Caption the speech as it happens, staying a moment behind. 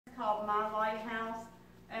called My Lighthouse.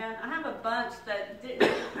 And I have a bunch that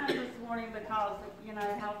didn't come this morning because, you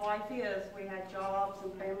know, how life is. We had jobs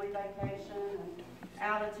and family vacation and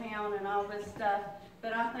out of town and all this stuff.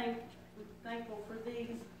 But I think we're thankful for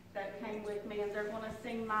these that came with me, and they're going to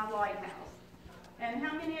sing My Lighthouse. And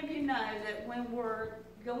how many of you know that when we're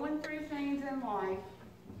going through things in life,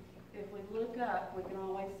 if we look up, we can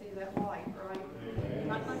always see that light, right? We're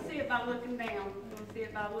not going to see it by looking down. We're going to see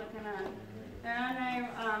it by looking up. And I know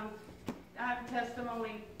I have a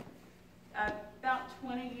testimony. About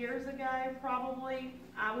 20 years ago, probably,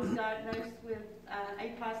 I was diagnosed with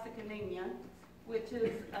aplastic anemia, which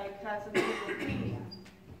is a cousin to leukemia.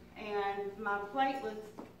 And my platelets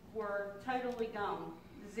were totally gone,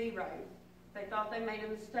 zero. They thought they made a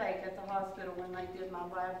mistake at the hospital when they did my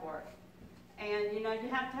lab work. And, you know, you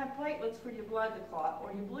have to have platelets for your blood to clot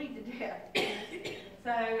or you bleed to death.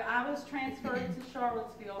 So I was transferred to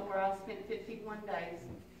Charlottesville, where I spent 51 days.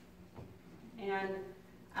 And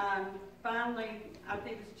finally, I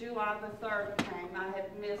think it was July the 3rd came. I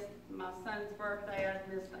had missed my son's birthday, I had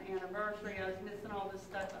missed the anniversary, I was missing all this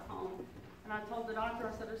stuff at home. And I told the doctor,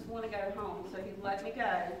 I said, I just want to go home. So he let me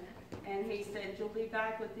go. And he said, you'll be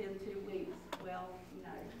back within 2 weeks. Well,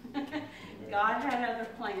 no. God had other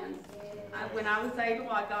plans. When I was able,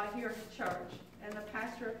 I got here to church. And the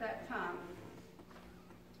pastor at that time,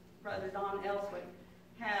 Brother Don Ellswick,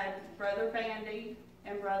 had Brother Bandy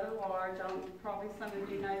and Brother Large, probably some of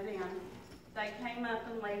you know them. They came up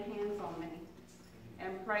and laid hands on me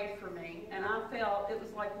and prayed for me. And I felt it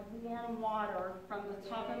was like warm water from the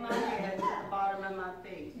top of my head to the bottom of my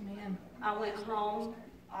feet. Amen. I went home.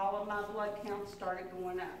 All of my blood counts started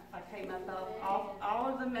going up. I came up off all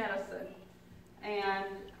of the medicine, and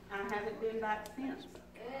I haven't been back since.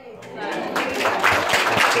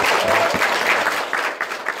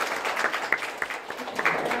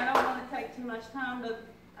 I don't want to take too much time, but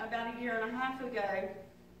about 1.5 years ago,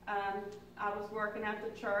 I was working at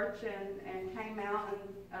the church and came out, and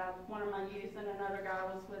one of my youth and another guy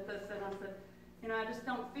was with us, and I said, you know, I just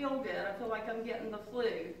don't feel good. I feel like I'm getting the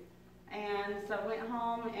flu. And so I went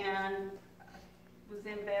home and was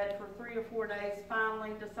in bed for 3 or 4 days,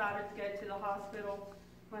 finally decided to go to the hospital.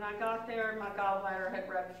 When I got there, my gallbladder had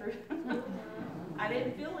ruptured. I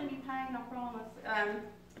didn't feel any pain, I promise.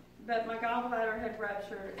 But my gallbladder had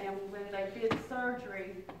ruptured, and when they did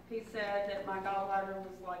surgery, he said that my gallbladder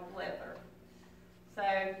was like leather. So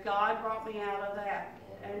God brought me out of that.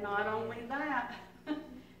 And not only that,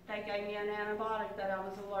 they gave me an antibiotic that I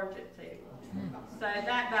was allergic to. So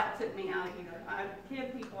that about took me out of here. I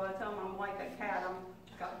kid people, I tell them I'm like a cat.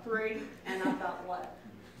 I've got 3, and I've got what?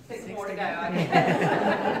 6 more to go, I guess.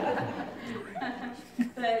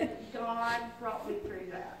 But God brought me through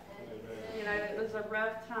that. You know, it was a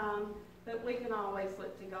rough time, but we can always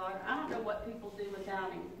look to God. I don't know what people do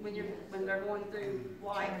without Him when they're going through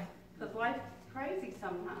life, because life's crazy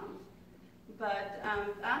sometimes. But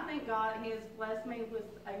I thank God He has blessed me with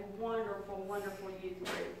a wonderful, wonderful youth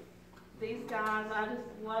group. These guys, I just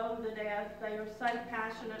love them to death. They are so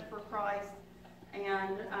passionate for Christ,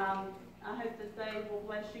 and I hope that they will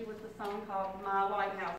bless you with a song called My Lighthouse.